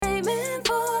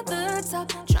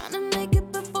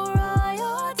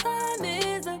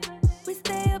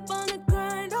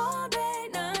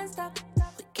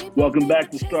Welcome back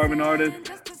to Starving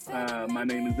Artist. My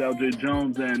name is LJ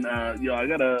Jones, and I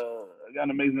got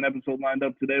an amazing episode lined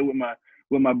up today with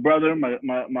my brother,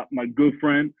 my good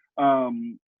friend,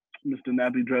 Mr.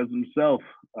 Nappy Dress himself,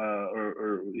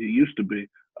 or he used to be.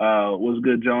 What's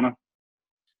good, Jonah?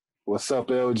 What's up,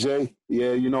 LJ?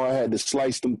 Yeah, I had to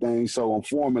slice them things, so I'm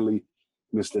formally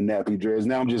Mr. Nappy Dreads.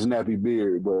 Now I'm just Nappy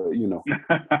Beard, but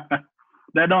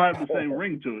That don't have the same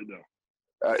ring to it,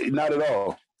 though. not at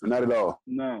all. Not at all.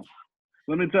 No.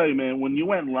 Let me tell you, man, when you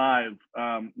went live,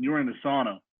 you were in the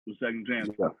sauna with Second Chance.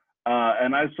 Yeah.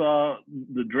 And I saw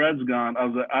the dreads gone. I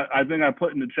was like, I think I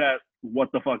put in the chat,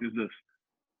 what the fuck is this?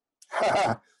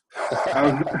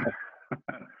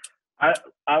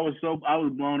 I was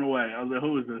blown away. I was like,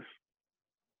 who is this?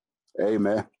 Hey,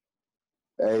 man.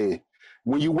 Hey,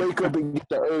 when you wake up and get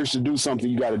the urge to do something,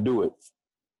 you got to do it.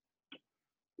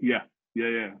 Yeah,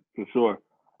 for sure.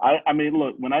 I mean,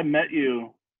 look, when I met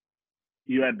you,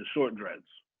 you had the short dreads.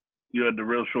 You had the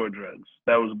real short dreads.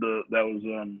 That was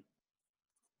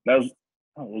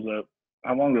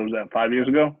how long ago was that? 5 years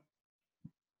ago?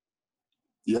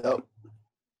 Yep.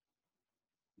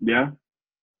 Yeah?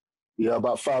 Yeah,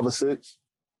 about 5 or 6.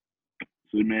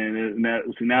 See, man, now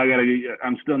I gotta get.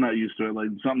 I'm still not used to it. Like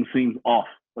something seems off.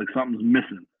 Like something's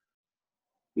missing.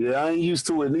 Yeah, I ain't used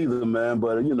to it neither, man.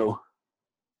 But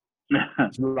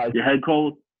like your head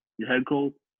cold. Your head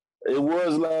cold. It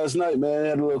was last night, man. I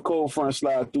had a little cold front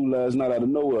slide through last night out of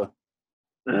nowhere,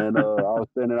 and I was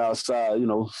standing outside,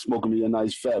 smoking me a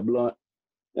nice fat blunt,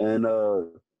 and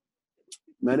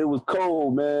man, it was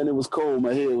cold, man. It was cold.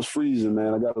 My head was freezing,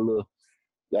 man. I got the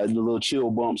little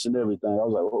chill bumps and everything. I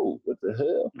was like, "Whoa, what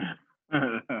the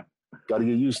hell?" Got to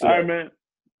get used to that. All right, man.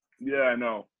 Yeah, I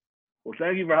know. Well,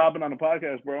 thank you for hopping on the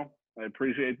podcast, bro. I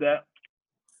appreciate that.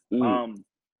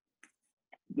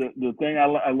 The thing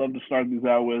I love to start these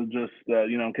out with, just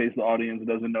in case the audience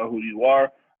doesn't know who you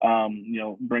are,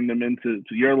 bring them into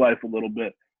your life a little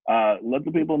bit. Let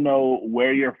the people know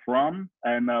where you're from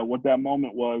and what that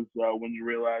moment was when you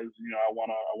realized, I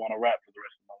wanna rap for the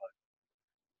rest of my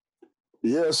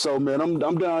life. Yeah, so man, I'm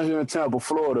down here in Tampa,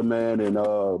 Florida, man, and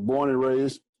born and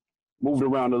raised. Moved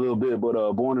around a little bit, but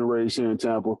born and raised here in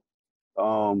Tampa.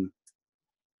 I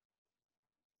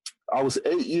was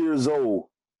 8 years old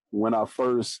when I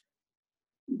first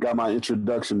got my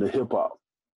introduction to hip hop.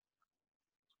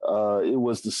 It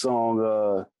was the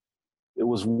song. It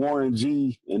was Warren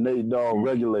G and Nate Dogg,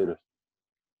 Regulator.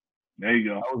 There you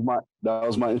go. That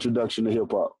was my introduction to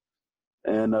hip hop,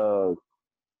 and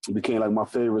it became like my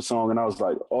favorite song. And I was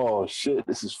like, "Oh shit,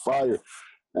 this is fire!"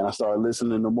 And I started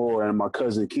listening to more. And my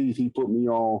cousin Keith, he put me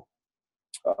on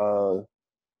to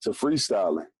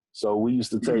freestyling. So we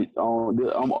used to take on.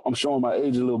 I'm showing my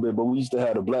age a little bit, but we used to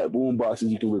have the black boom boxes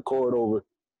you can record over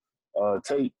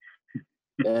tape,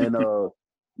 and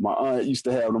my aunt used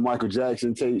to have the Michael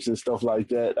Jackson tapes and stuff like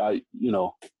that. We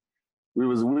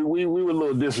were a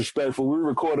little disrespectful. We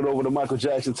recorded over the Michael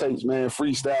Jackson tapes, man,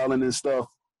 freestyling and stuff.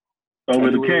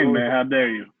 Over the king, man. How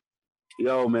dare you?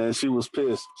 Yo, man, she was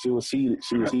pissed. She was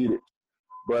heated.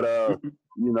 But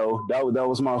that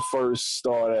was my first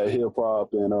start at hip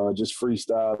hop and just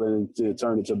freestyling. It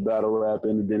turned into battle rapping,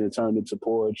 and then it turned into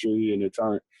poetry, and it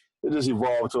just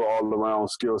evolved to an all around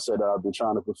skill set that I've been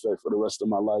trying to perfect for the rest of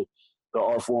my life. The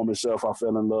art form itself, I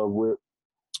fell in love with.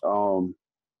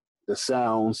 The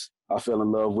sounds, I fell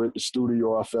in love with. The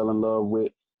studio, I fell in love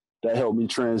with. That helped me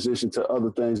transition to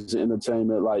other things in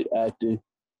entertainment like acting,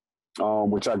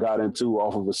 which I got into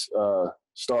off of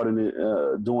starting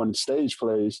doing stage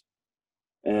plays.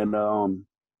 And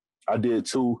I did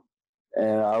too.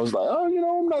 And I was like,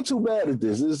 I'm not too bad at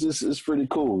this. It's pretty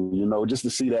cool, just to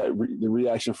see that the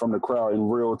reaction from the crowd in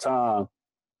real time,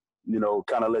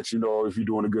 kind of lets you know if you're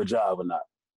doing a good job or not.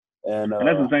 And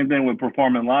that's the same thing with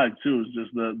performing live too. It's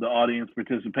just the audience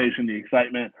participation, the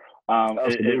excitement.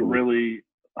 It really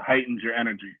heightens your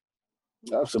energy.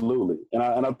 Absolutely,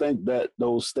 and I think that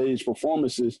those stage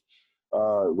performances,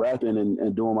 rapping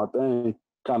and doing my thing,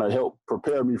 kind of helped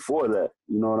prepare me for that.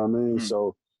 You know what I mean?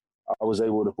 So I was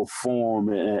able to perform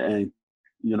and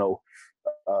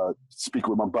speak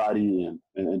with my body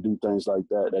and do things like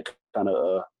that. That kind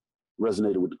of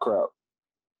resonated with the crowd.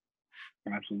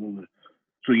 Absolutely.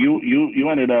 So you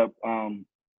ended up going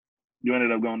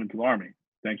into the Army.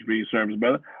 Thank you for your service,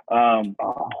 brother.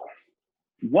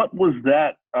 What was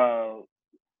that?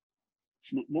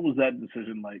 What was that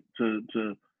decision like?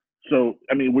 So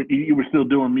I mean, you were still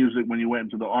doing music when you went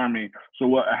into the Army.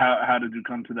 So how did you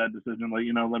come to that decision? Like,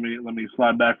 let me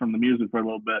slide back from the music for a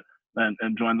little bit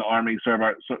and join the Army, serve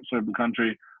the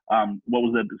country. What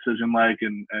was that decision like,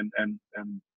 and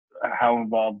how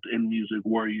involved in music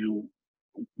were you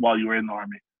while you were in the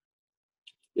Army?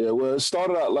 Yeah, well, it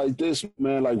started out like this,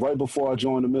 man. Like right before I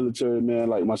joined the military, man,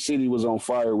 like my city was on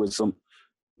fire with some,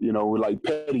 with like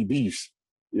petty beefs,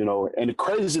 And the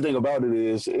crazy thing about it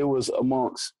is it was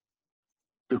amongst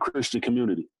the Christian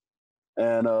community.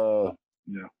 And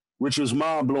Yeah. which was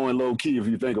mind blowing low key if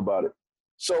you think about it.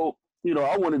 So,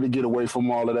 I wanted to get away from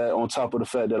all of that on top of the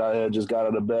fact that I had just got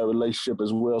out of a bad relationship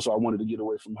as well. So I wanted to get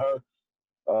away from her.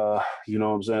 You know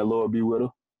what I'm saying? Lord be with her.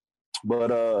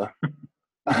 But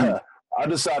I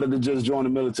decided to just join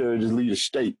the military and just leave the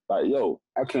state. Like, yo,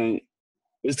 I can't,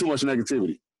 it's too much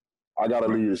negativity. I gotta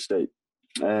leave the state.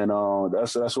 And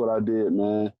that's what I did,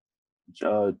 man.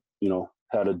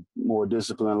 Had a more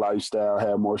disciplined lifestyle,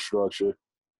 had more structure.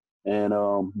 And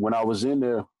when I was in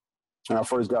there, when I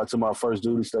first got to my first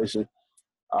duty station,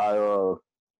 I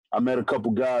met a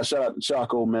couple guys. Shout out to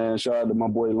Chaco, man. Shout out to my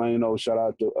boy Lano. Shout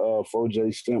out to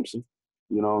 4J Stimpson.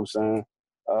 You know what I'm saying?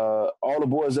 All the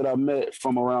boys that I met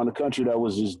from around the country that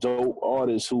was just dope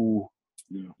artists who,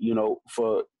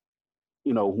 for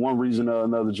one reason or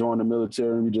another joined the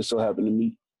military. And we just so happened to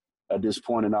meet at this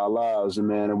point in our lives. And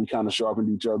man, and we kind of sharpened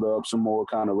each other up some more,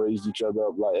 kind of raised each other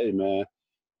up like, hey man,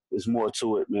 there's more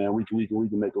to it, man. We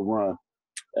can make a run.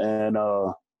 And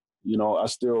I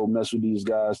still mess with these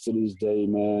guys to this day,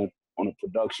 man, on the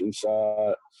production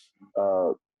side.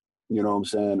 You know what I'm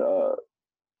saying?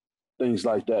 Things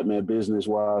like that, man, business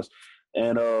wise.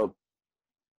 And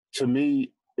to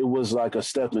me, it was like a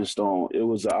stepping stone. It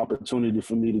was an opportunity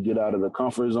for me to get out of the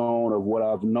comfort zone of what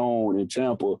I've known in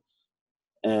Tampa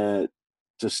and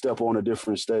to step on a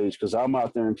different stage. Because I'm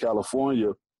out there in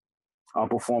California, I'm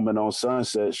performing on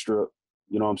Sunset Strip,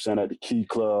 you know what I'm saying, at the Key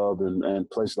Club and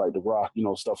places like the Rock,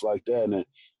 stuff like that. And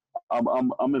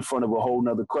I'm in front of a whole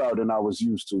nother crowd than I was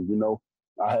used to,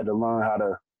 I had to learn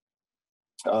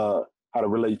how to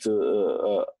relate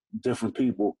to different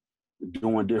people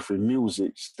doing different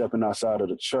music, stepping outside of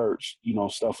the church,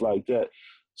 stuff like that.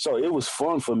 So it was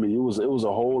fun for me. It was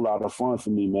a whole lot of fun for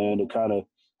me, man, to kind of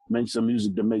make some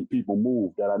music to make people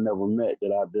move that I never met,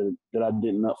 that I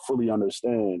did not fully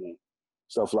understand and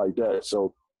stuff like that.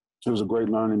 So it was a great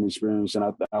learning experience, and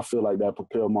I feel like that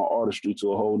propelled my artistry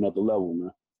to a whole nother level,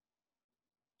 man.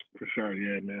 For sure,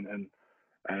 yeah, man.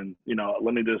 And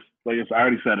let me just, like I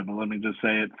already said it, but let me just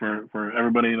say it for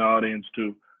everybody in the audience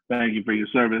too. Thank you for your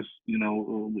service. We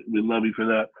love you for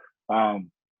that.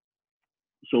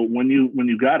 So when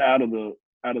you got out of the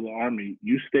army,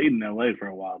 you stayed in LA for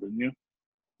a while, didn't you?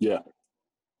 Yeah.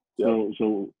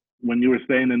 So when you were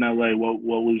staying in LA, what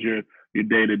was your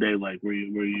day to day like? Were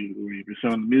you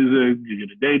pursuing music? Did you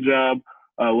get a day job?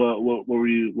 What were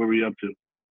you up to?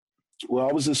 Well,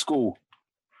 I was in school.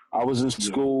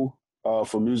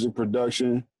 For music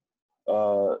production.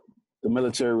 The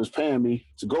military was paying me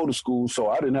to go to school, so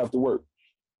I didn't have to work.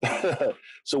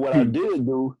 So what I did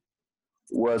do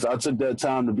was I took that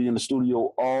time to be in the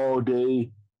studio all day,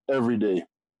 every day.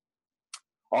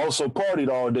 Also partied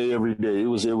all day, every day. It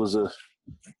was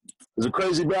a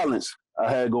crazy balance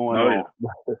I had going on.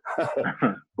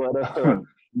 Yeah. But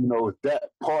that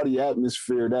party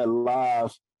atmosphere, that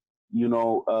live,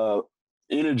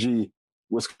 energy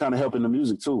was kind of helping the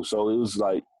music too. So it was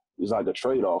like a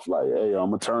trade-off. Like, hey, I'm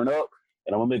gonna turn up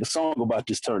and I'm gonna make a song about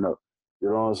this turn up. You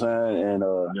know what I'm saying? And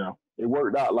it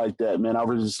worked out like that, man. I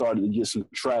really started to get some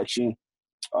traction.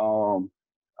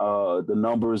 The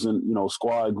numbers and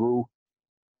squad grew,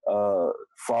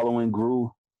 following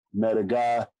grew. Met a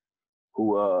guy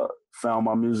who found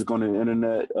my music on the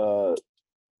internet.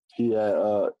 He had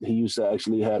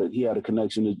a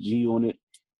connection to G Unit,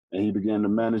 and he began to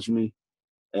manage me.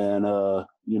 And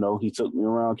he took me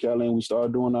around Cali, and we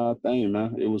started doing our thing,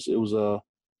 man. It was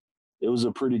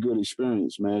a pretty good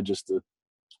experience, man, just to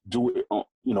do it,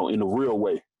 in the real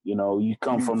way. You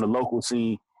come from the local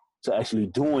scene to actually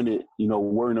doing it,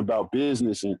 worrying about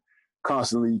business and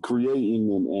constantly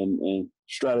creating and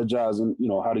strategizing,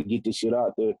 how to get this shit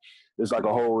out there. It's like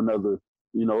a whole nother,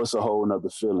 it's a whole nother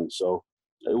feeling. So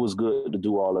it was good to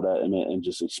do all of that and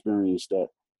just experience that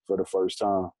for the first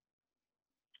time.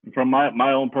 From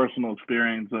my own personal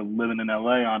experience of living in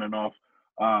LA on and off,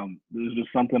 there's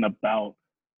just something about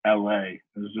LA.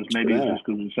 It's just maybe it's just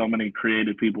because there's so many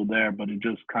creative people there, but it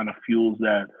just kind of fuels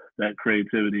that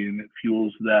creativity, and it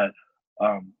fuels that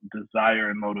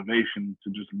desire and motivation to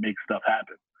just make stuff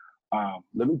happen.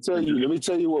 Let me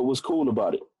tell you what was cool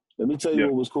about it.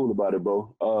 What was cool about it,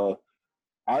 bro.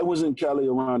 I was in Cali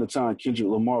around the time Kendrick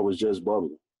Lamar was just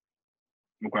bubbling.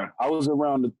 Okay. I was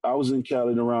in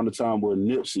Cali around the time where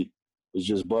Nipsey was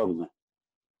just bubbling.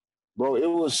 Bro, it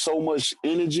was so much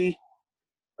energy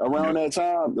around that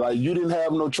time. Like, you didn't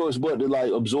have no choice but to,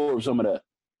 like, absorb some of that.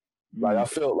 Like, I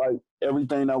felt like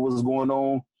everything that was going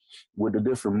on with the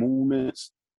different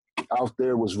movements out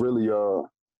there was really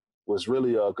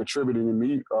contributing to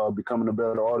me becoming a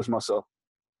better artist myself.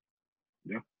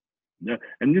 Yeah, yeah,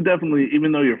 and you definitely,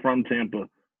 even though you're from Tampa,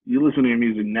 you listen to your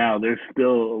music now. There's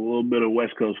still a little bit of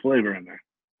West Coast flavor in there.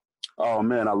 Oh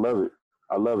man, I love it.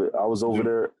 I love it. I was over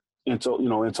there in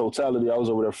totality. I was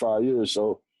over there 5 years,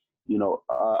 so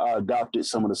I adopted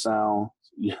some of the sound.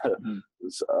 Yeah,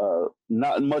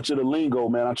 not much of the lingo,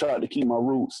 man. I tried to keep my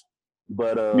roots,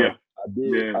 but I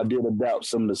did adopt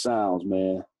some of the sounds,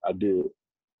 man. I did.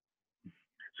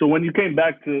 So when you came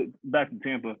back to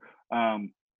Tampa,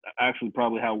 actually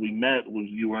probably how we met was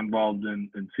you were involved in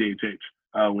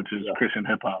CHH, which is Christian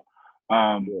hip hop.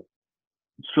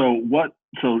 So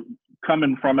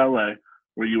coming from LA,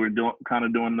 where you were doing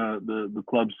the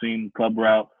club scene, club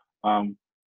route,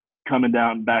 coming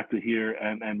down back to here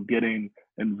and getting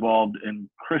involved in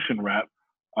Christian rap,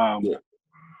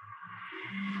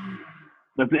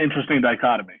 that's an interesting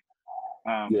dichotomy.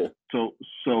 So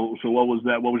what was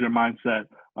that? What was your mindset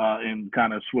in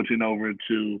kind of switching over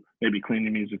to maybe clean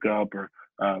your music up or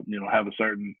have a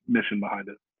certain mission behind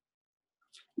it?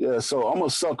 Yeah, so I'm a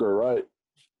sucker, right?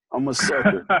 I'm a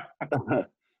sucker.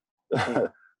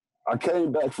 I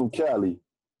came back from Cali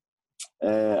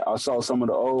and I saw some of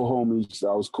the old homies that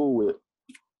I was cool with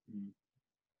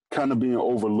kind of being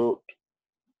overlooked.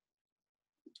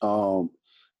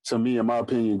 To me, in my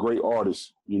opinion, great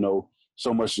artists,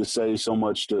 so much to say, so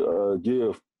much to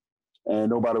give, and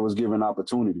nobody was given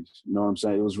opportunities. You know what I'm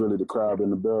saying? It was really the crab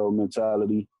in the barrel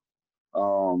mentality.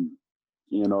 And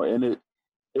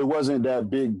it wasn't that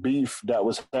big beef that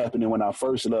was happening when I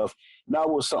first left. Now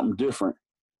it was something different.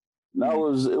 Now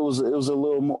it was a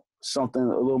little more something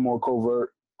a little more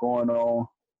covert going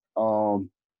on.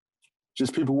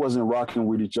 Just people wasn't rocking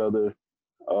with each other.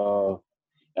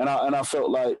 And I felt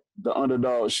like the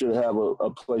underdog should have a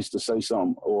place to say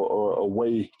something or a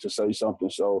way to say something.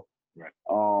 So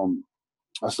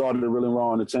I started Really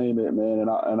Raw Entertainment, man,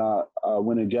 and I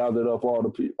went and gathered up all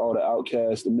the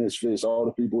outcasts, the misfits, all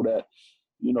the people that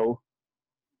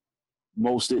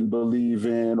most didn't believe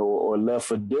in or left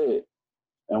for dead.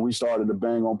 And we started to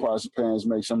bang on pots and pans,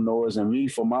 make some noise. And me,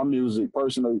 for my music,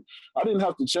 personally, I didn't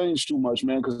have to change too much,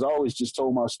 man, because I always just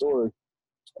told my story.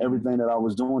 Everything that I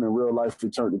was doing in real life,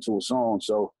 it turned into a song.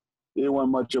 So it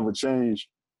wasn't much of a change.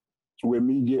 With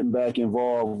me getting back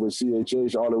involved with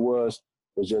CHH, all it was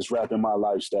just rapping my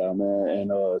lifestyle, man,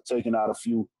 and taking out a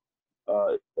few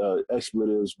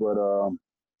expletives. But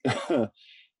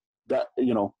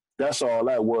that's all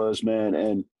that was, man.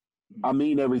 And I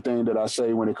mean everything that I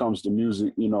say when it comes to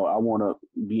music. I want to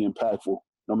be impactful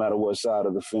no matter what side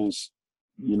of the fence,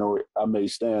 I may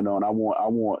stand on. I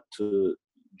want to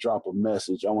drop a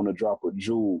message. I want to drop a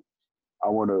jewel. I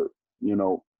want to,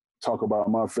 talk about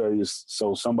my failures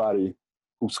so somebody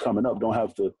who's coming up don't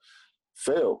have to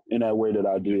fail in that way that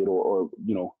I did or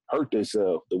hurt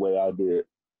themselves the way I did.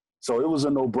 So it was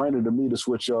a no-brainer to me to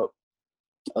switch up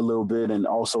a little bit and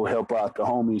also help out the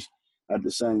homies at the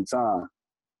same time.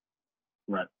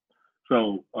 Right.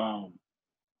 So,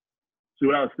 see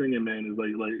what I was thinking, man, is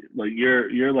like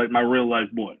you're like my real life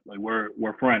boy. Like we're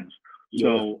friends. Yeah.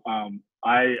 So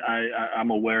I'm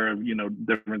aware of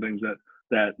different things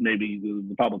that maybe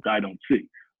the public eye don't see.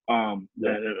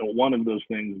 One of those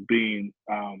things being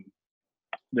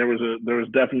there was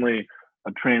definitely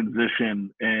a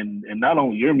transition in not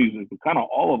only your music but kind of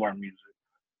all of our music.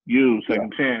 You,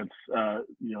 Second Chance,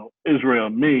 Israel,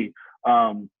 me,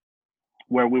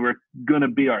 where we were gonna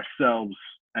be ourselves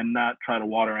and not try to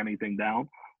water anything down.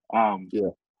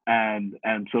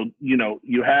 And so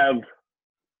you have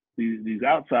these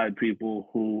outside people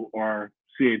who are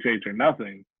CHH or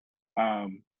nothing.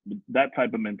 That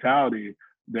type of mentality,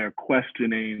 they're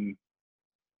questioning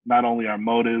not only our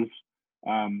motives,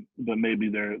 but maybe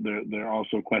they're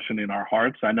also questioning our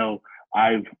hearts. I know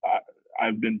I've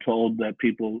been told that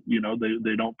people,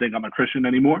 they don't think I'm a Christian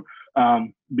anymore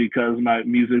because my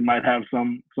music might have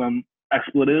some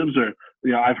expletives, or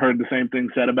I've heard the same thing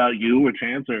said about you or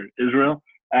Chance or Israel,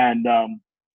 and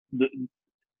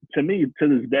to me, to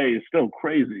this day, it's still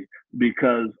crazy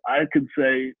because I could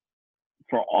say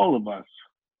for all of us,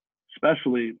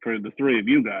 especially for the three of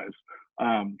you guys,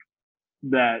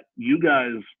 that you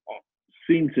guys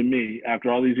seem to me,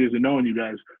 after all these years of knowing you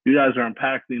guys are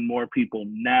impacting more people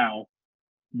now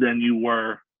than you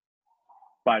were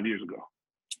 5 years ago.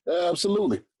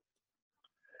 Absolutely.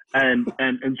 And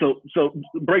so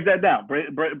break that down.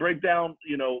 Break down.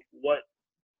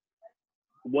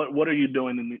 What are you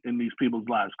doing in these people's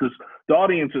lives? Because the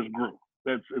audience has grew.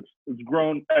 It's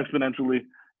grown exponentially.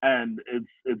 and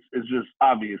it's just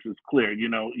obvious. It's clear. You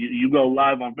know, you go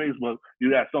live on Facebook, you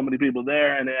got so many people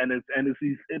there, and it's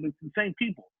the same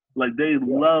people. Like they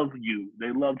love you,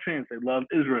 they love Chance, they love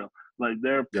Israel. Like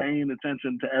they're paying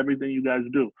attention to everything you guys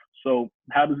do. So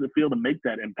how does it feel to make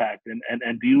that impact? And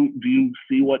do you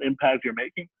see what impact you're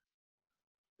making?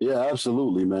 Yeah,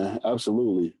 absolutely, man.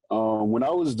 Absolutely. When I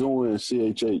was doing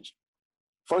CHH,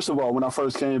 first of all, when I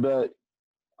first came back,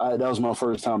 that was my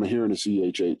first time hearing the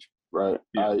CHH, right?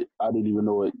 Yeah. I didn't even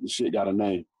know the shit got a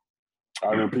name.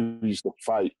 I remember people used to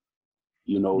fight,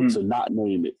 to not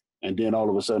name it. And then all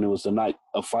of a sudden it was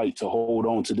a fight to hold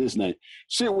on to this name.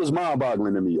 Shit was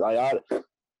mind-boggling to me. Like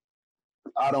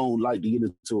I don't like to get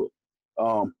into it.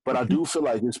 But I do feel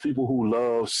like it's people who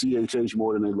love CHH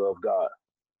more than they love God.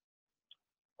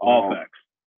 All facts.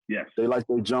 Yes. They like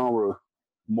their genre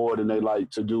more than they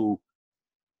like to do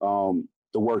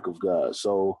the work of God.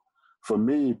 So for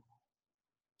me,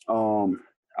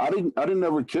 I didn't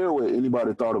ever care what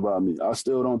anybody thought about me. I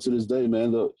still don't to this day,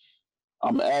 man. Look,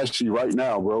 I'm ashy right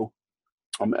now, bro.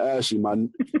 I'm ashy. My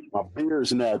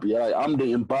beard's nappy. I'm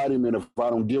the embodiment of I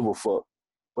don't give a fuck.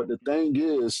 But the thing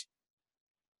is,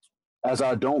 as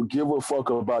I don't give a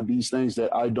fuck about these things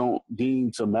that I don't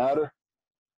deem to matter,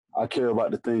 I care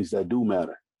about the things that do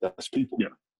matter. That's people. Yeah.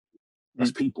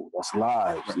 That's people. That's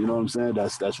lives. You know what I'm saying?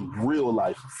 That's real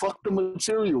life. Fuck the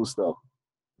material stuff.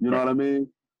 You know what I mean?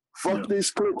 Fuck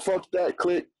this clique, fuck that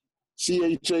clique,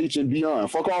 CHH and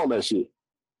beyond. Fuck all that shit.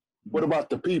 What about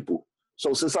the people?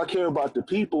 So since I care about the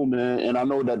people, man, and I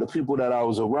know that the people that I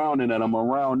was around and that I'm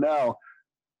around now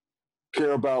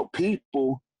care about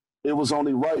people, it was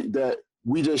only right that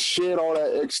we just shed all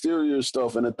that exterior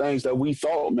stuff and the things that we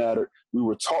thought mattered, we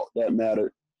were taught that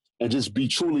mattered, and just be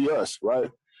truly us, right?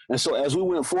 And so as we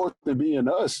went forth to being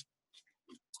us,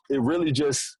 it really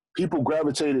just, people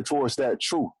gravitated towards that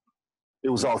truth. It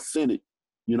was authentic.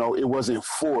 It wasn't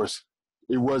forced.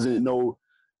 It wasn't no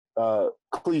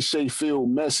cliche-filled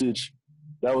message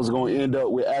that was going to end up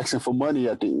with asking for money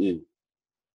at the end.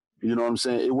 You know what I'm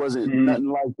saying? It wasn't nothing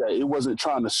like that. It wasn't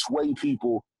trying to sway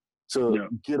people to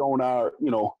get on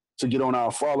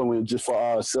our following just for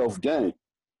our self-gain.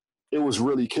 It was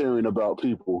really caring about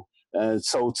people. And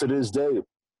so to this day,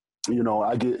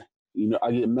 I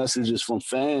get messages from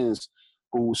fans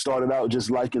who started out just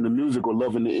liking the music or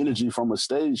loving the energy from a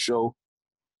stage show,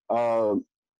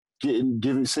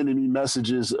 sending me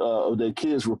messages of their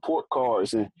kids' report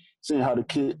cards and seeing how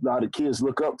the kids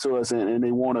look up to us and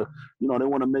they want to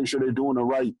make sure they're doing the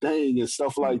right thing and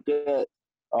stuff like that.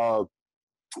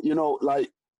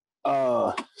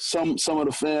 Some of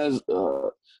the fans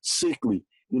sickly,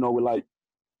 with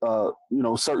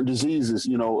certain diseases,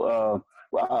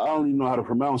 I don't even know how to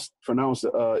pronounce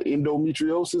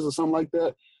endometriosis or something like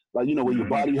that. Like, where your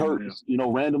body hurts,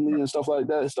 randomly and stuff like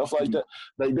that.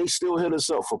 Like, they still hit us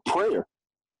up for prayer.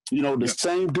 The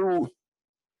same dude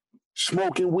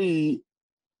smoking weed,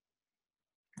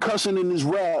 cussing in his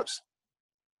raps,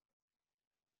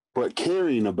 but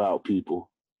caring about people.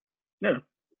 Yeah.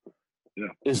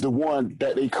 Is the one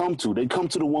that they come to. They come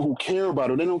to the one who care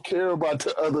about it. They don't care about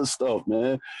the other stuff,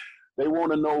 man. They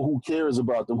want to know who cares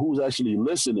about them, who's actually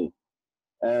listening.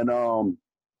 And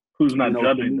who's not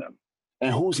judging them.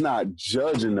 And who's not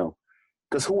judging them.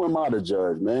 Because who am I to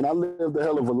judge, man? I lived a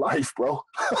hell of a life, bro.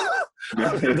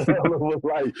 I lived a hell of a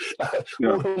life. Who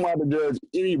am I to judge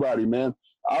anybody, man?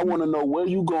 I want to know where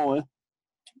you going,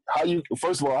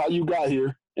 first of all, how you got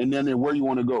here, and then where you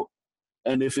want to go.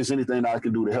 And if it's anything I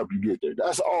can do to help you get there.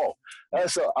 That's all. I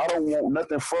don't want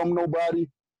nothing from nobody.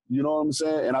 You know what I'm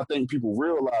saying? And I think people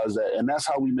realize that. And that's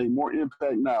how we make more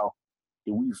impact now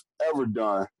than we've ever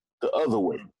done the other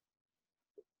way.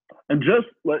 And just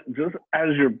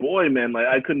as your boy, man, like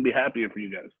I couldn't be happier for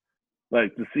you guys.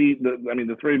 Like to see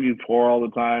the three of you tour all the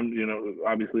time,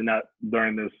 obviously not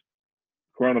during this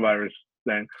coronavirus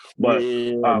thing, but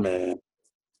man.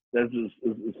 That's just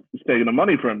it's taking the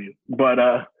money from you. But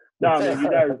no, I mean,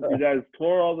 you guys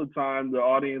tour all the time. The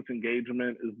audience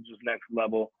engagement is just next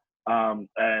level. And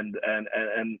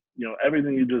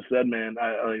everything you just said, man,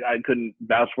 I couldn't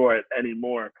vouch for it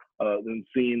anymore than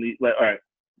seeing all right.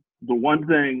 The one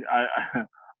thing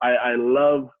I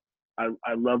love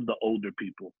the older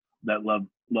people that love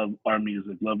our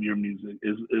music, love your music.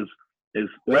 Is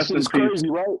rest in peace, crazy,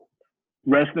 right?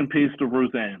 Rest in peace to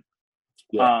Ruth Ann.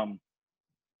 Yeah.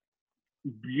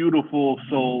 Beautiful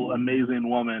soul, amazing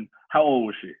woman. How old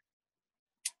was she?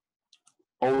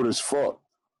 Old as fuck.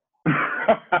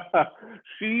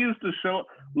 She used to show.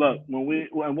 Look,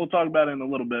 and we'll talk about it in a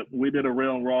little bit. We did a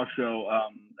Real and Raw show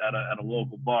at a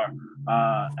local bar,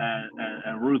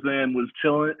 and Ruth Ann was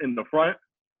chilling in the front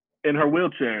in her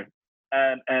wheelchair,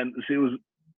 and she was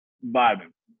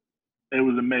vibing. It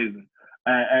was amazing,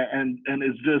 and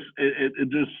it's just it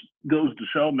just goes to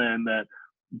show, man, that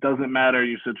doesn't matter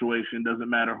your situation, doesn't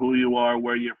matter who you are,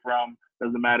 where you're from,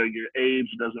 doesn't matter your age,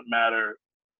 doesn't matter,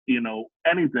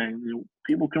 anything.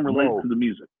 People can relate Bro, to the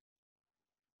music.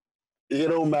 it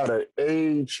don't matter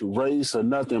age, race, or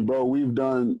nothing, bro. We've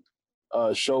done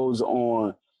shows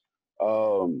on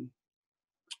um,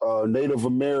 Native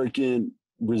American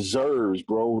reserves,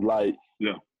 bro. Like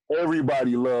Yeah,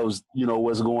 everybody loves,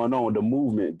 what's going on, the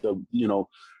movement.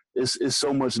 It's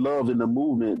so much love in the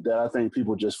movement that I think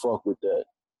people just fuck with that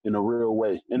in a real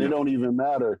way. And it yeah, don't even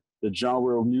matter the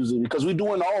genre of music because we're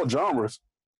doing all genres.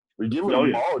 We're giving oh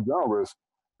them yeah, all genres.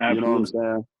 You know what I'm absolutely,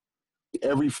 saying?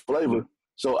 Every yeah, flavor.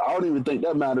 So I don't even think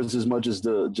that matters as much as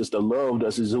the love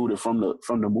that's exuded from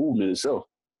the movement itself.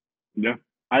 yeah.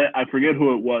 I forget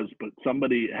who it was, but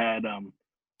somebody had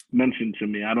mentioned to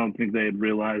me. I don't think they had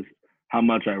realized how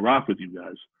much I rock with you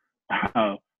guys.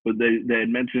 But they had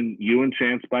mentioned you and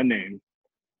Chance by name,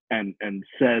 and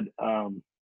said,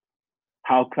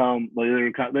 how come, like,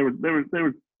 they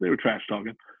were trash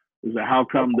talking. Is that how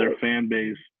come their fan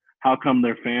base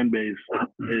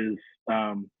is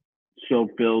so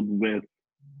filled with,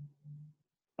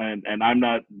 and I'm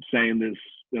not saying this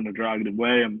in a derogative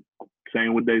way, I'm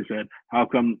saying what they said, how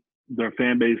come their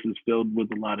fan base is filled with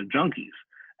a lot of junkies?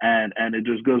 And it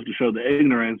just goes to show the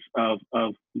ignorance of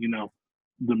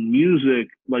the music.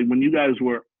 Like when you guys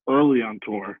were early on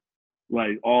tour,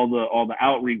 like all the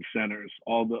outreach centers,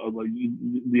 all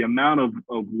the amount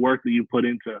of work that you put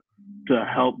into to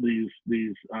help these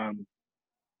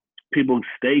people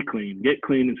stay clean, get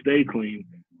clean and stay clean.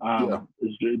 Yeah,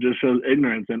 It just shows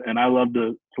ignorance, and I love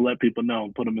to let people know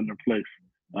and put them in their place.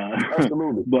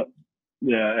 absolutely. But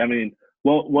yeah, I mean,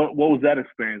 what was that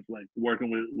experience like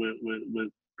working with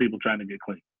people trying to get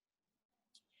clean?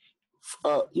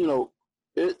 uh, you know,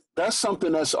 that's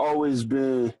something that's always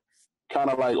been kind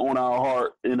of like on our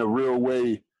heart in a real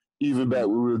way, even back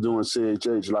when we were doing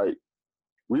CHH. Like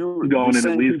we were the Going in, at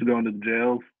same least people. going to the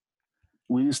jails.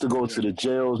 We used to go Yeah, to the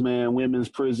jails, man, women's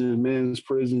prisons, men's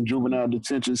prison, juvenile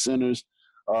detention centers,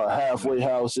 yeah, halfway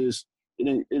houses.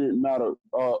 It didn't matter.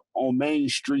 On Main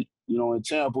Street, in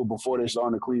Tampa before they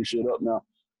started to clean shit up now.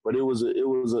 But it was a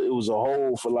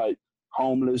hole for like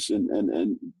homeless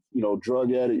and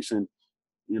drug addicts and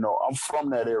I'm from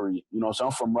that area, so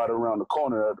I'm from right around the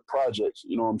corner of the projects,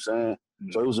 you know what I'm saying?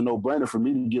 yeah, So it was a no-brainer for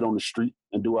me to get on the street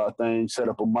and do our thing, set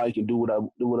up a mic and do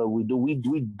whatever we do. We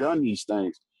done these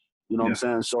things, you know what I'm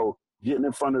yeah, saying? So getting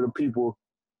in front of the people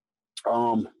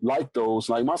like those,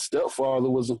 like my stepfather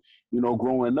was,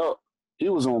 growing up, he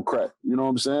was on crack, you know what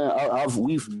I'm saying?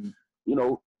 We've, mm-hmm. you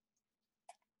know,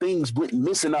 things went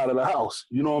missing out of the house.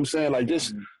 You know what I'm saying? Like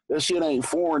this, Mm-hmm. that shit ain't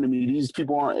foreign to me. These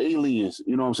people aren't aliens.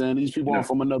 You know what I'm saying? These people Yeah, aren't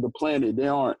from another planet. They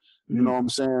aren't, you mm-hmm. know what I'm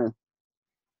saying?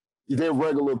 They're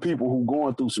regular people who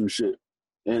going through some shit.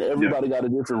 And Yeah, everybody got a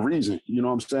different reason. You know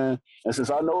what I'm saying? And since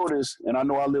I know this and I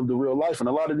know I lived a real life, and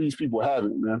a lot of these people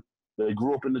haven't, man. They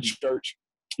grew up in the church.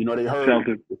 They heard,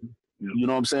 sheltered. Yeah, you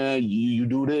know what I'm saying? You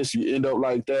do this, you end up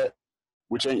like that,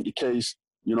 which ain't the case.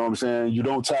 You know what I'm saying? You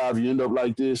don't tithe, you end up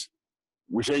like this,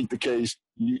 which ain't the case.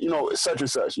 Such and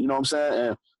such. You know what I'm saying?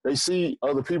 And they see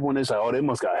other people and they say, oh, they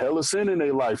must got hella sin in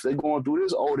their life. They going through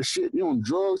this. Oh, the shit, you on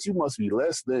drugs, you must be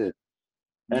less than.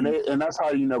 And mm-hmm. that's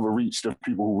how you never reach the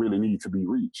people who really need to be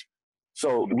reached.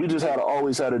 So we just Absolutely.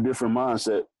 always had a different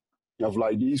mindset of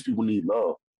like, these people need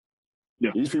love.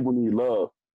 Yeah, These people need love.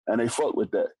 And they fuck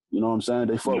with that. You know what I'm saying?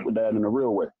 They fuck yeah. with that in a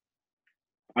real way.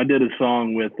 I did a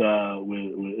song with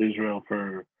Israel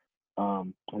for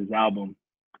his album,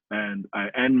 and I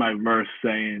end my verse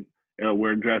saying,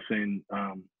 we're addressing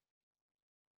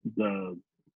the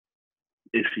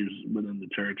issues within the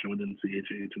church and within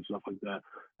CHH and stuff like that.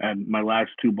 And my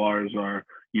last two bars are,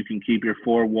 "You can keep your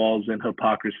four walls and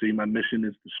hypocrisy. My mission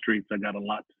is the streets. I got a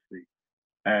lot to see."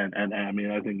 And I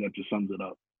mean, I think that just sums it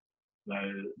up.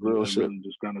 Real That shit. really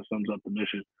just kind of sums up the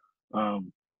mission.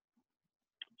 Um,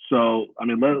 so I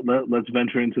mean, let's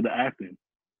venture into the acting.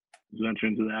 Let's venture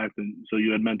into the acting. So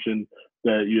you had mentioned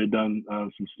that you had done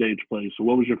some stage plays. So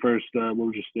what was your first? What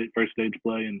was your first stage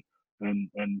play,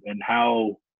 and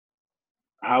how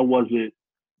was it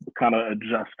kind of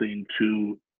adjusting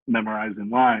to memorizing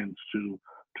lines to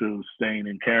staying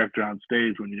in character on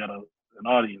stage when you got an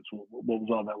audience? What was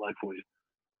all that like for you?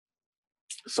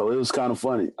 So it was kind of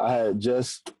funny. I had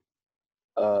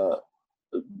uh,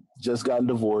 just gotten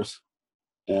divorced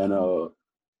and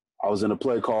I was in a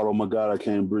play called "Oh My God, I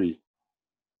Can't Breathe."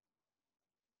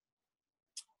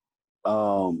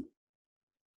 Um,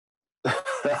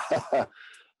 I,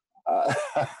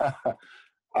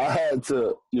 I had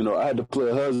to play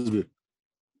a husband,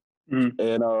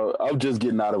 and I was just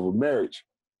getting out of a marriage.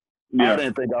 I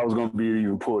didn't think I was going to be able to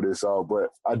even pull this off, but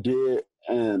I did,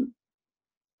 and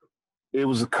it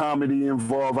was a comedy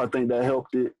involved. I think that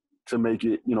helped it to make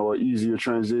it, you know, an easier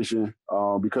transition.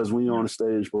 Because when you're on the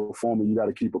stage performing, you got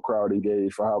to keep a crowd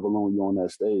engaged for however long you're on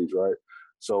that stage, right?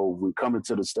 So when coming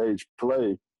to the stage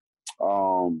play,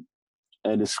 and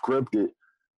it's scripted,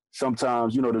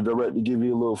 sometimes, you know, the director give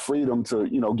you a little freedom to,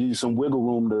 you know, give you some wiggle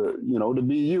room to, you know, to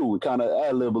be you, kind of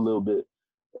ad lib a little bit.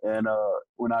 And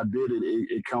when I did it,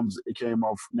 it came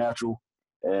off natural,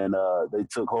 and they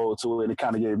took hold to it, and it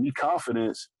kind of gave me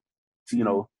confidence to, you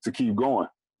know, to keep going,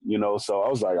 you know. So I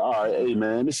was like, all right, hey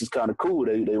man, this is kind of cool.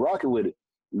 They rocking with it.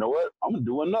 You know what? I'm gonna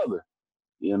do another,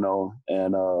 you know.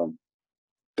 And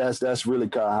that's really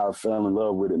kind of how I fell in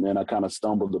love with it, man. I kind of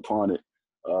stumbled upon it.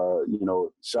 You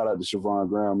know, shout out to Siobhan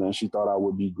Graham, man. She thought I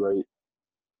would be great.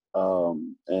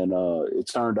 And it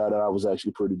turned out that I was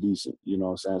actually pretty decent, you know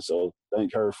what I'm saying? So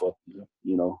thank her for,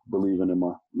 you know, believing in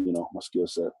my, you know, my skill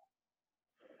set.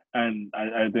 And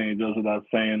I think it goes without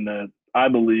saying that I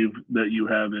believe that you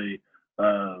have a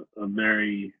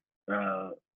very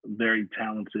very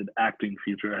talented acting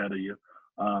future ahead of you.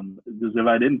 Because if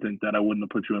I didn't think that, I wouldn't have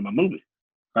put you in my movie.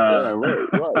 Yeah, right.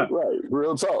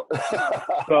 Real talk.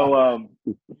 So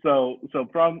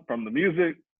from the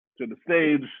music to the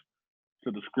stage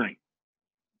to the screen,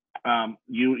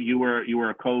 you were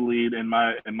a co-lead in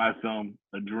my film,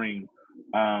 A Dream.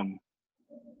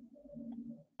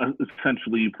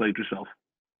 Essentially, you played yourself.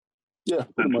 Yeah,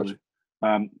 pretty much.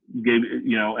 Gave,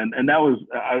 you know, and that was,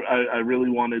 I really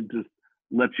wanted to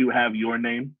let you have your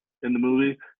name in the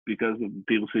movie, because when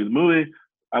people see the movie,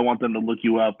 I want them to look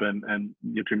you up and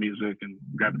get your music and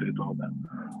gravitate to all that.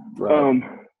 Right.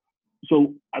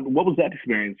 So what was that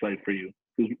experience like for you?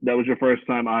 Because that was your first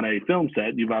time on a film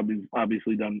set. You've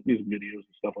obviously done music videos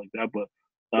and stuff like that, but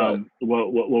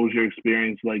what was your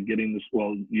experience like getting this?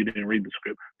 Well, you didn't read the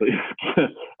script, but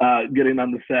getting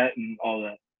on the set and all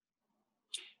that.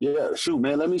 Yeah, shoot,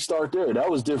 man. Let me start there. That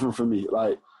was different for me.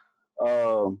 Like,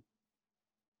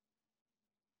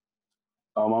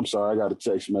 I'm sorry, I got a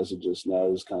text message just now.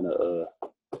 It was kind of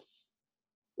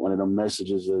one of them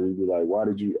messages that would be like, "Why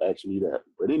did you ask me that?"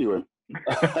 But anyway,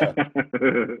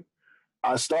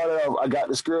 I started off. I got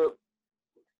the script,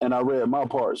 and I read my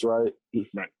parts, right?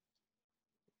 Right.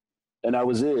 And that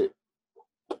was it.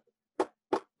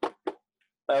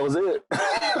 That was it.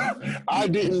 I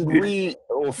didn't read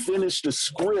or finish the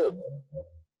script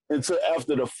until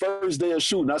after the first day of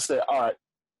shooting. I said, all right,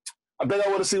 I think I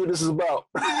want to see what this is about.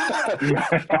 I'm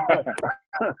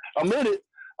in it.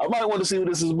 I might want to see what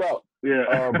this is about.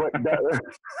 Yeah. But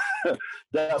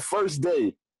that first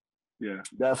day,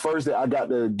 I got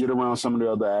to get around some of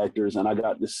the other actors, and I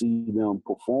got to see them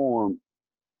perform.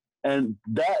 And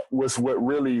that was what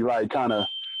really like kind of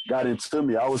got into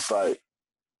me. I was like,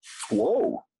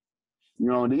 whoa, you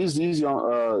know, these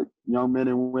young men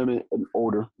and women, and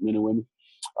older men and women,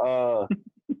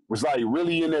 was like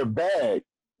really in their bag.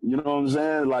 You know what I'm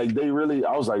saying? Like I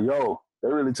was like, yo,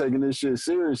 they're really taking this shit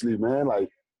seriously, man. Like,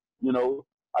 you know,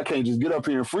 I can't just get up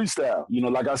here and freestyle. You know,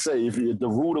 like I say, if the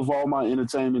root of all my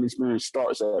entertainment experience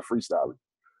starts at freestyling,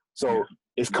 so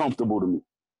it's comfortable to me.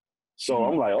 So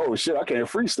I'm like, oh shit, I can't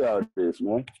freestyle this,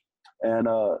 man. And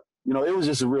you know, it was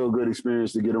just a real good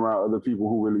experience to get around other people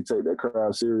who really take that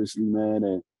crowd seriously, man,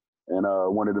 and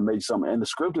wanted to make something. And the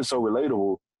script is so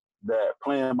relatable that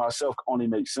playing myself only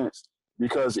makes sense,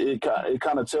 because it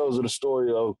kind of tells the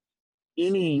story of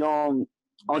any young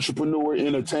entrepreneur,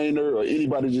 entertainer, or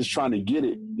anybody just trying to get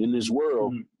it in this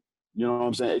world. You know what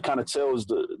I'm saying? It kind of tells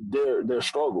their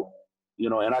struggle, you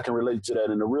know, and I can relate to that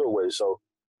in a real way. So,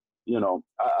 you know,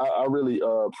 I really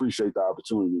appreciate the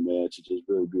opportunity, man, to just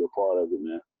really be a part of it,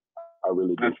 man. I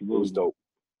really do. Absolutely. It was dope.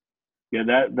 Yeah,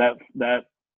 that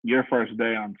your first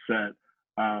day on set,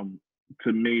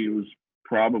 to me, was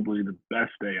probably the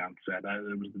best day on set.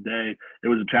 It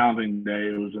was a challenging day.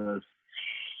 It was a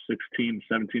 16,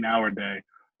 17-hour day.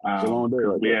 It's a long day.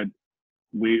 Right?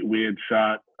 We had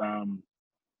shot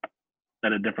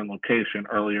at a different location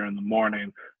earlier in the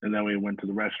morning, and then we went to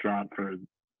the restaurant for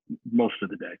most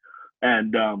of the day.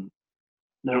 And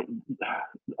there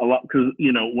a lot, because,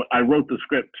 you know, I wrote the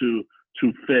script to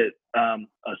fit a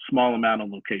small amount of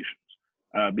locations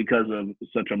because of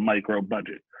such a micro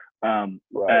budget. And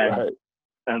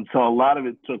so a lot of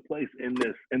it took place in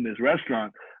this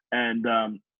restaurant. And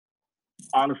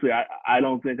honestly, I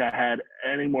don't think I had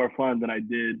any more fun than I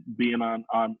did being on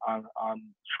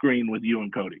screen with you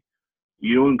and Cody.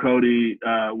 You and Cody,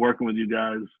 working with you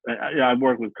guys. I've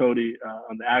worked with Cody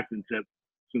on the acting tip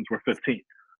since we're 15.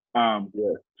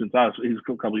 Since he's a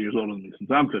couple of years older than me, since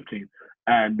I'm 15.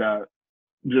 And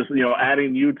just, you know,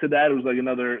 adding you to that, it was like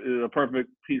a perfect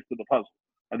piece to the puzzle.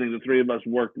 I think the three of us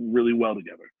worked really well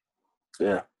together.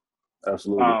 Yeah,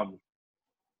 absolutely.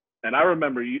 And I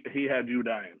remember he had you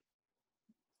dying.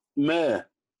 Man,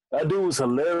 that dude was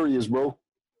hilarious, bro.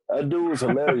 That dude was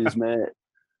hilarious, man.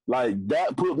 Like,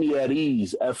 that put me at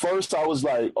ease. At first, I was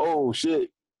like, oh,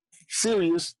 shit,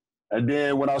 serious. And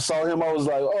then when I saw him, I was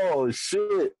like, oh,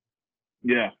 shit.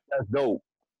 Yeah. That's dope.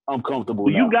 I'm comfortable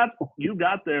well, now. You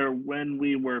got there when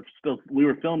we were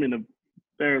filming a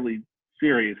fairly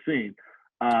serious scene.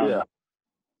 Yeah.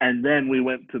 And then we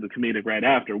went to the comedic right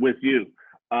after with you.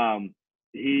 I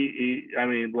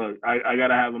mean, look, I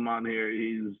gotta have him on here.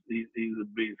 He's a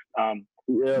beast.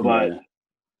 Yeah, but man.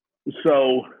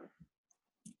 So,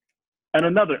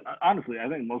 and honestly, I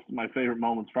think most of my favorite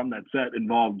moments from that set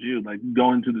involved you, like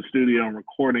going to the studio and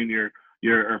recording or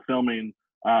filming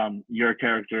your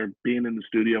character, being in the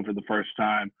studio for the first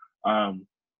time.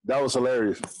 That was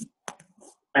hilarious.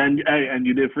 And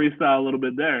you did freestyle a little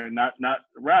bit there, not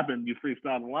rapping. You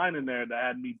freestyled a line in there that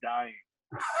had me dying.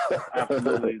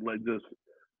 Absolutely,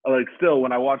 still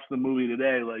when I watch the movie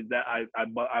today, like that, I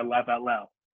laugh out loud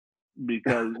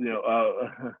because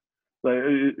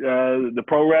the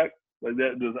pro rec, like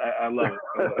that, just I love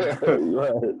it.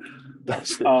 Right.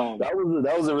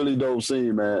 That was a really dope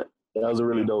scene, man. That was a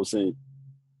really dope scene.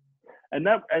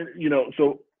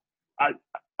 So I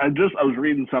was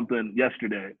reading something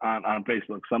yesterday on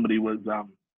Facebook. Somebody was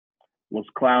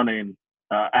clowning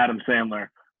Adam Sandler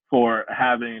for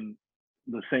having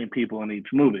the same people in each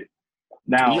movie.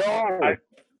 Now,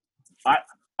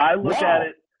 I look at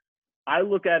it. I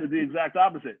look at it the exact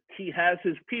opposite. He has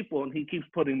his people, and he keeps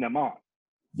putting them on.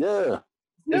 Yeah.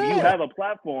 If you have a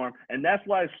platform, and that's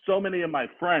why so many of my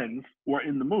friends were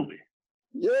in the movie.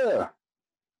 Yeah.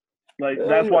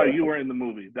 That's why you were in the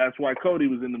movie. That's why Cody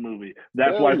was in the movie.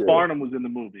 That's why Farnham was in the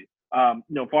movie.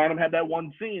 Farnham had that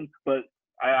one scene, but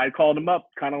I called him up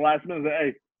kind of last minute and said,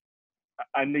 hey,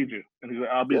 I need you. And he's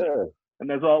like, I'll be there. And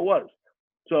that's all it was.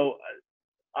 So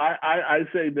I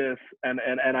say this, and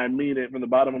I mean it from the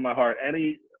bottom of my heart.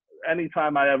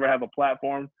 Anytime I ever have a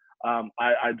platform,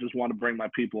 I just want to bring my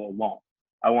people along.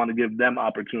 I want to give them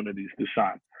opportunities to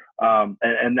shine.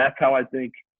 And that's how I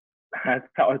think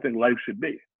life should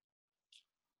be.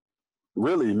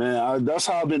 Really, man. That's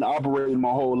how I've been operating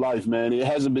my whole life, man. It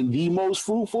hasn't been the most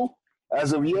fruitful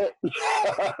as of yet.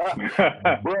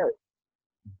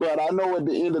 But I know at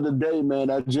the end of the day, man,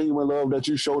 that genuine love that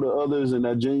you show to others and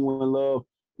that genuine love,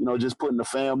 just putting the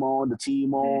fam on, the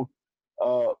team on,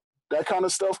 that kind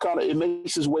of stuff it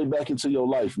makes its way back into your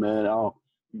life, man.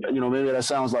 Maybe that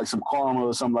sounds like some karma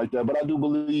or something like that, but I do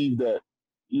believe that,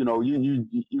 you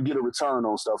get a return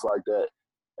on stuff like that.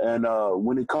 And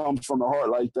when it comes from the heart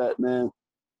like that, man,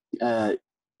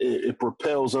 it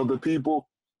propels other people.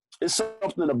 It's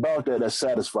something about that that's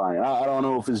satisfying. I don't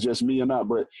know if it's just me or not,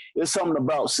 but it's something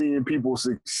about seeing people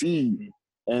succeed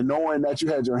and knowing that you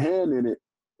had your hand in it,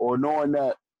 or knowing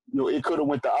that it could have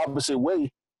went the opposite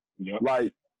way. Yep.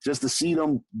 Like, just to see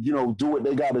them, do what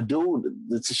they got to do.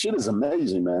 The shit is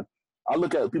amazing, man. I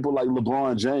look at people like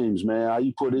LeBron James, man. How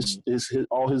he put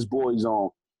all his boys on.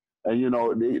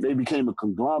 And, they became a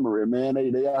conglomerate, man.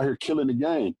 They out here killing the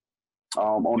game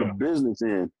on the business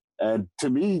end. And to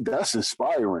me, that's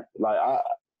inspiring. Like,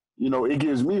 it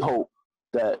gives me hope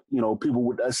that, people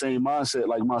with that same mindset,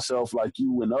 like myself, like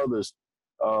you and others,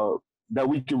 that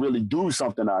we can really do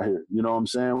something out here. You know what I'm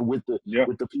saying? With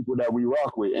the people that we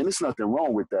rock with. And there's nothing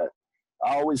wrong with that.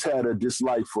 I always had a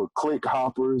dislike for click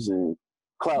hoppers and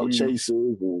clout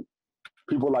chasers and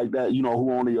people like that,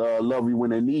 who only love you when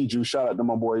they need you. Shout out to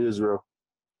my boy Israel.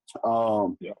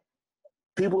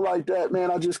 People like that, man,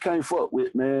 I just can't fuck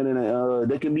with, man. And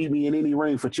they can meet me in any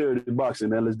ring for charity boxing,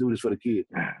 man. Let's do this for the kid.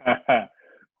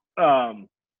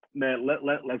 Man,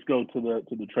 let's go to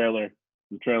the trailer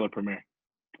premiere.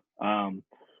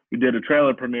 We did a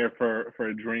trailer premiere for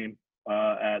A Dream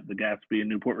at the Gatsby in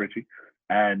Newport Richey,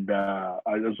 and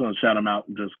I just want to shout them out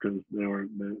just because they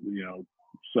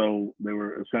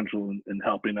were essential in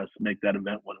helping us make that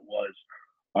event what it was.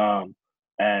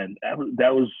 And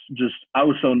that was just, I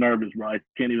was so nervous, bro. I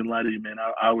can't even lie to you, man.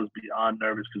 I was beyond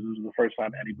nervous because this was the first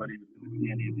time anybody was going to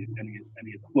see any of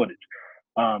the footage.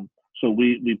 So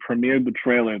we premiered the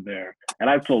trailer there, and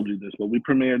I've told you this, but we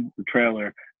premiered the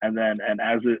trailer, and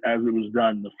as it was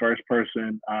done, the first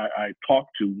person I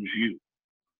talked to was you.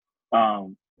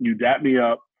 You dapped me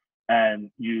up,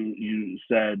 and you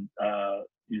said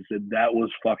that was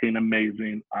fucking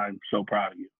amazing. I'm so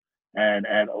proud of you. And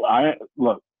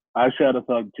I shed a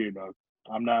thug tear, dog.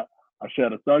 I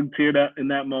shed a thug tear in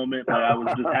that moment. Like, I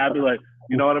was just happy, like,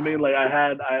 you know what I mean? Like,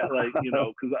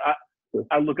 because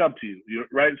I look up to you.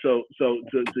 Right. So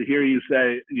to hear you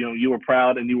say, you were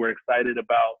proud and you were excited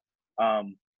about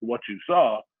what you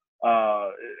saw,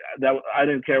 that I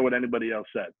didn't care what anybody else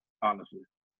said, honestly.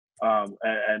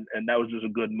 And that was just a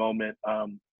good moment,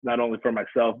 not only for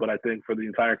myself, but I think for the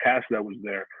entire cast that was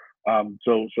there.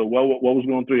 So what was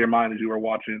going through your mind as you were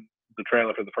watching the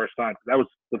trailer for the first time? That was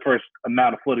the first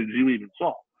amount of footage you even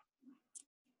saw.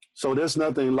 So there's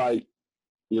nothing like,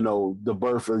 the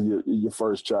birth of your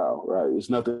first child, right? It's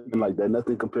nothing like that,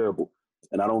 nothing comparable.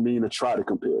 And I don't mean to try to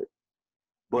compare it.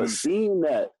 But seeing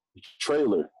that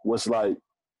trailer was like,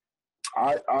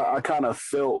 I kind of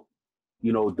felt,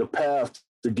 the path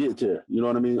to get there. You know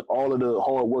what I mean? All of the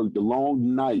hard work, the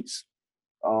long nights,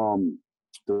 the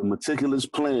meticulous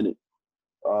planning,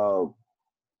 gathering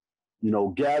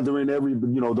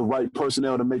the right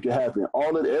personnel to make it happen.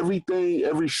 Everything,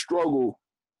 every struggle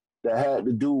that had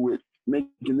to do with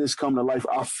making this come to life,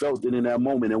 I felt it in that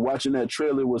moment. And watching that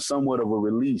trailer was somewhat of a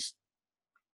release.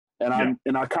 And I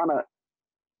can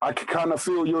kind of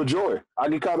feel your joy. I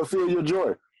can kind of feel your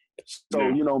joy. So,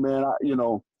 man,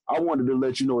 I wanted to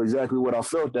let you know exactly what I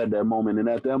felt at that moment. And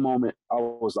at that moment, I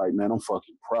was like, man, I'm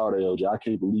fucking proud of LJ. I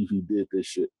can't believe he did this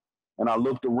shit. And I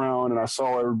looked around and I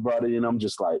saw everybody and I'm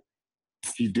just like,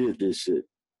 he did this shit.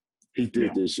 He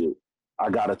did this shit.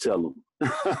 I got to tell him.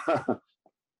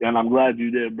 And I'm glad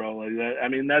you did, bro. Like that. I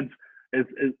mean, there's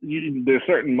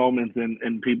certain moments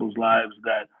in people's lives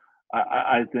that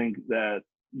I think that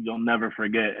you'll never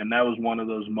forget. And that was one of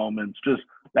those moments, just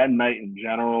that night in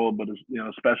general, but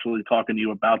especially talking to you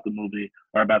about the movie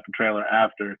or about the trailer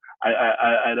after.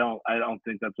 I don't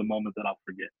think that's a moment that I'll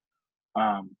forget.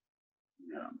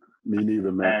 Me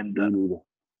neither, man. Me neither.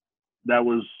 That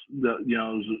was it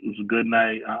was a good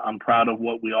night. I'm proud of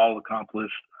what we all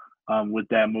accomplished with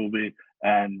that movie.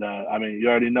 And I mean, you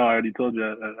already know. I already told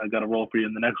you I got a role for you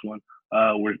in the next one.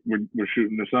 We're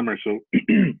shooting this summer, so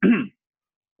there's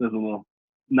a little,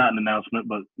 not an announcement,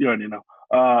 but you already know.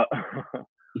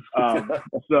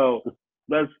 So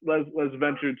let's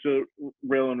venture to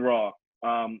Real and Raw.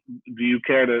 Do you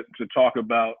care to talk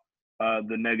about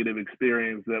the negative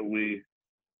experience that we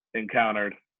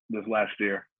encountered this last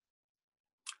year?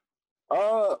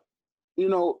 I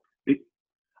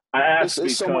asked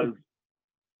because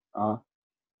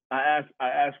I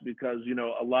asked because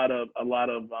a lot of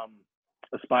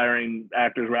aspiring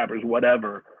actors, rappers,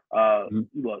 whatever.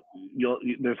 Look,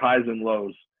 there's highs and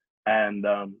lows, and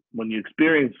when you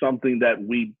experience something that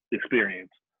we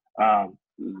experience,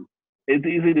 it's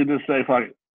easy to just say, "Fuck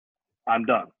it, I'm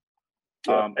done,"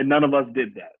 and none of us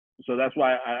did that. So that's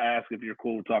why I ask if you're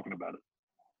cool with talking about it.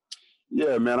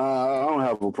 Yeah, man, I don't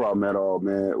have a problem at all,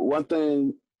 man. One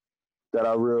thing that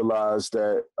I realized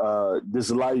that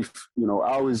this life, I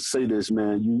always say this,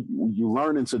 man, you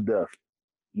learn into death.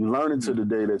 You learn into the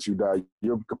day that you die.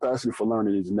 Your capacity for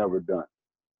learning is never done.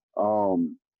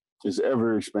 It's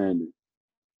ever expanding.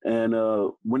 And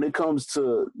when it comes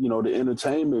to, the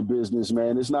entertainment business,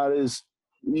 man, it's not as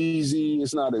easy.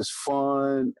 It's not as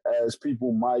fun as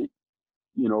people might,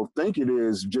 think it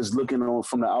is, just looking on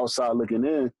from the outside looking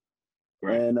in.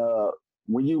 Right. And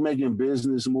when you making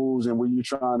business moves and when you're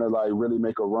trying to like really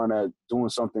make a run at doing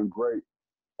something great,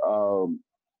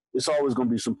 it's always going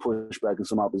to be some pushback and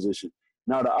some opposition.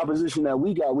 Now, the opposition that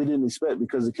we got, we didn't expect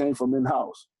because it came from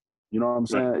in-house. You know what I'm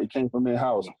saying? Right. It came from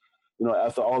in-house.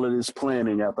 After all of this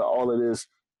planning, after all of this,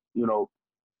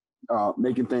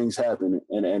 making things happen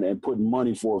and putting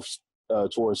money towards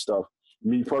stuff.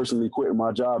 Me personally quitting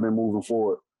my job and moving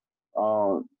forward,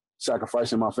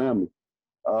 sacrificing my family.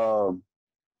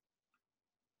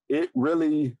 It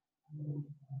really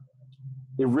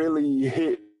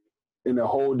hit in a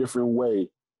whole different way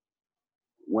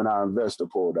when our investor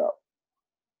pulled out.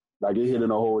 Like it hit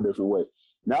in a whole different way.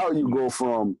 Now you go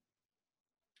from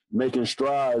making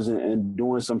strides and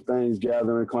doing some things,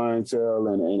 gathering clientele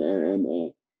and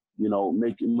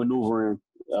maneuvering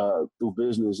through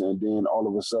business, and then all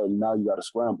of a sudden now you got to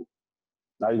scramble.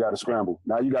 Now you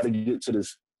got to get to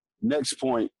this next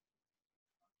point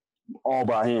all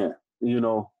by hand. And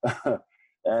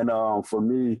for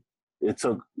me, it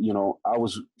took,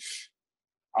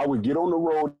 I would get on the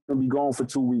road and be gone for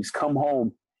 2 weeks, come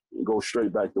home and go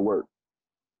straight back to work.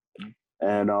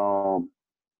 And,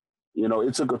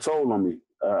 it took a toll on me.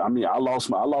 I lost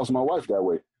my wife that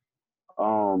way.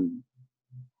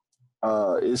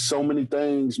 It's so many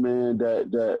things, man,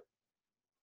 that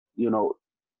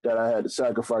I had to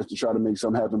sacrifice to try to make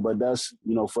something happen. But that's,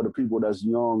 for the people that's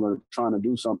young or trying to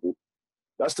do something,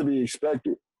 that's to be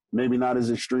expected. Maybe not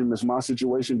as extreme as my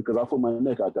situation because I put my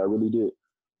neck out there. I really did.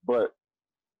 But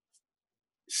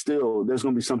still, there's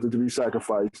going to be something to be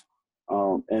sacrificed.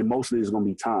 And mostly it's going to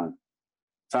be time.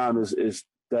 time is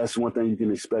that's one thing you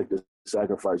can expect to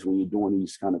sacrifice when you're doing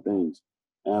these kind of things.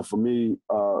 And for me,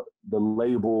 the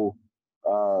label,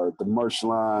 the merch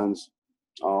lines,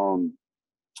 you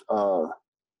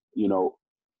know,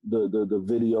 the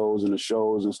videos and the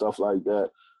shows and stuff like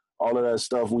that, all of that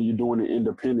stuff, when you're doing it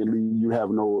independently, you have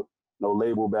no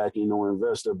label backing, no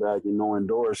investor backing, no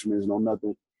endorsements, no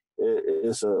nothing.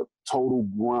 It's a total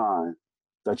grind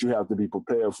that you have to be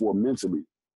prepared for mentally.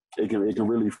 It can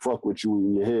really fuck with you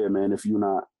in your head, man, if you're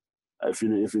not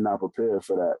prepared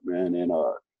for that, man. And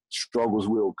struggles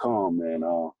will come, man.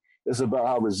 It's about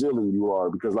how resilient you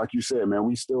are, because like you said, man,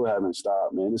 we still haven't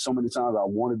stopped, man. There's so many times I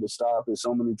wanted to stop, and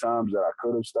so many times that I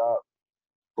could have stopped,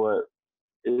 but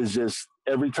it's just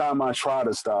every time I try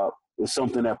to stop, it's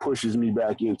something that pushes me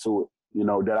back into it, you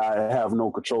know, that I have no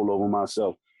control over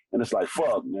myself. And it's like,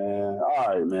 fuck, man. All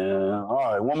right, man. All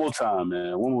right, one more time,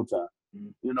 man. One more time.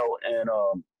 You know, and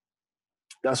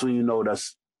that's when you know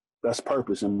that's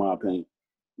purpose, in my opinion.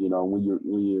 You know, when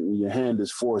your hand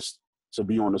is forced to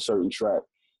be on a certain track.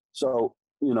 So,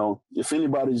 you know, if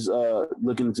anybody's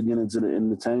looking to get into the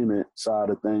entertainment side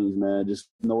of things, man, just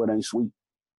know it ain't sweet.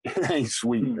 It ain't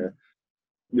sweet, man.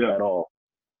 Yeah. At all.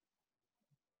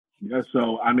 Yeah,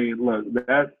 so I mean, look,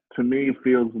 that to me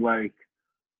feels like,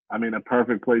 I mean, a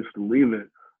perfect place to leave it.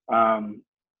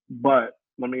 But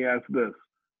let me ask this: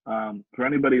 for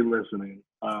anybody listening,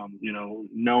 you know,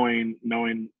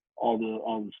 knowing all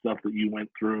the stuff that you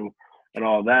went through and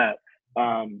all that,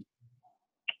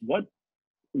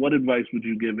 what advice would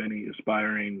you give any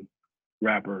aspiring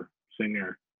rapper,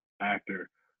 singer, actor?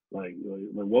 Like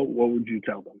what would you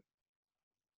tell them?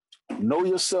 Know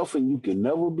yourself, and you can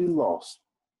never be lost.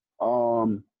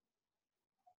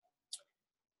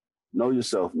 Know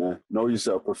yourself, man. Know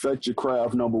yourself. Perfect your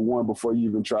craft, number one, before you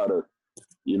even try to,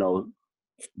 you know,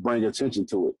 bring attention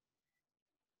to it.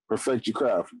 Perfect your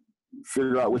craft.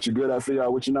 Figure out what you're good at, figure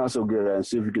out what you're not so good at, and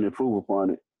see if you can improve upon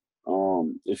it.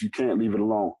 If you can't, leave it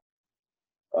alone.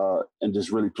 And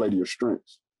just really play to your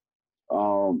strengths.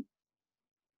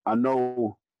 I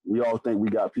know we all think we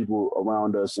got people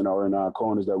around us and are in our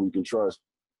corners that we can trust,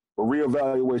 but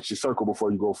reevaluate your circle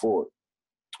before you go forward.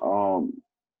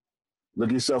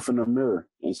 Look yourself in the mirror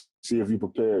and see if you're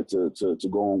prepared to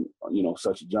go on, you know,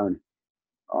 such a journey.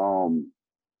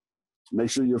 Make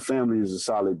sure your family is a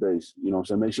solid base. You know what I'm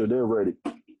saying? Make sure they're ready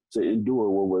to endure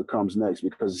what comes next,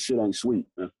 because the shit ain't sweet,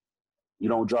 man. You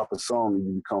don't drop a song and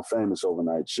you become famous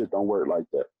overnight. Shit don't work like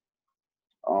that.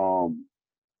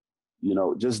 You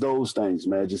know, just those things,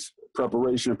 man. Just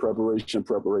preparation. Perfect.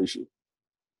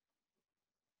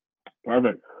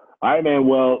 All right, man.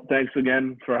 Well, thanks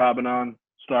again for hopping on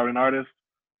Starving Artist.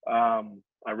 I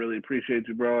really appreciate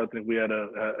you, bro. I think we had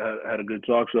a good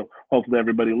talk. So hopefully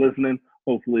everybody listening,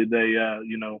 hopefully they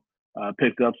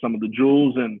picked up some of the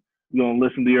jewels and gonna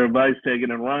listen to your advice, take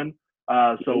it and run.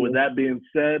 So with that being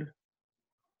said,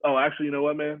 oh, actually, you know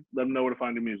what, man? Let them know where to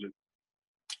find your music.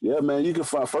 Yeah, man. You can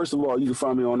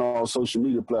find me on all social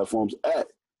media platforms at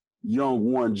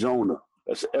Young One Jonah.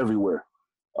 That's everywhere.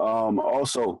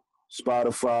 Also,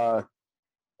 Spotify,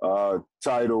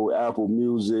 Tidal, Apple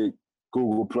Music,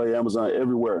 Google Play, Amazon,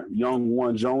 everywhere. Young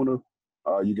One Jonah.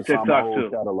 You can find my whole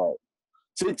catalog.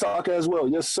 TikTok as well.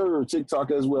 Yes, sir.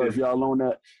 TikTok as well. Yeah. If y'all on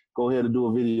that, go ahead and do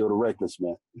a video to Reckless,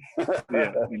 man.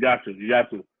 Yeah, you got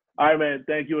to. All right, man.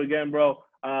 Thank you again, bro.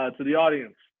 To the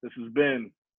audience, this has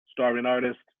been Starving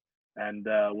Artist, and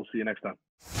we'll see you next time.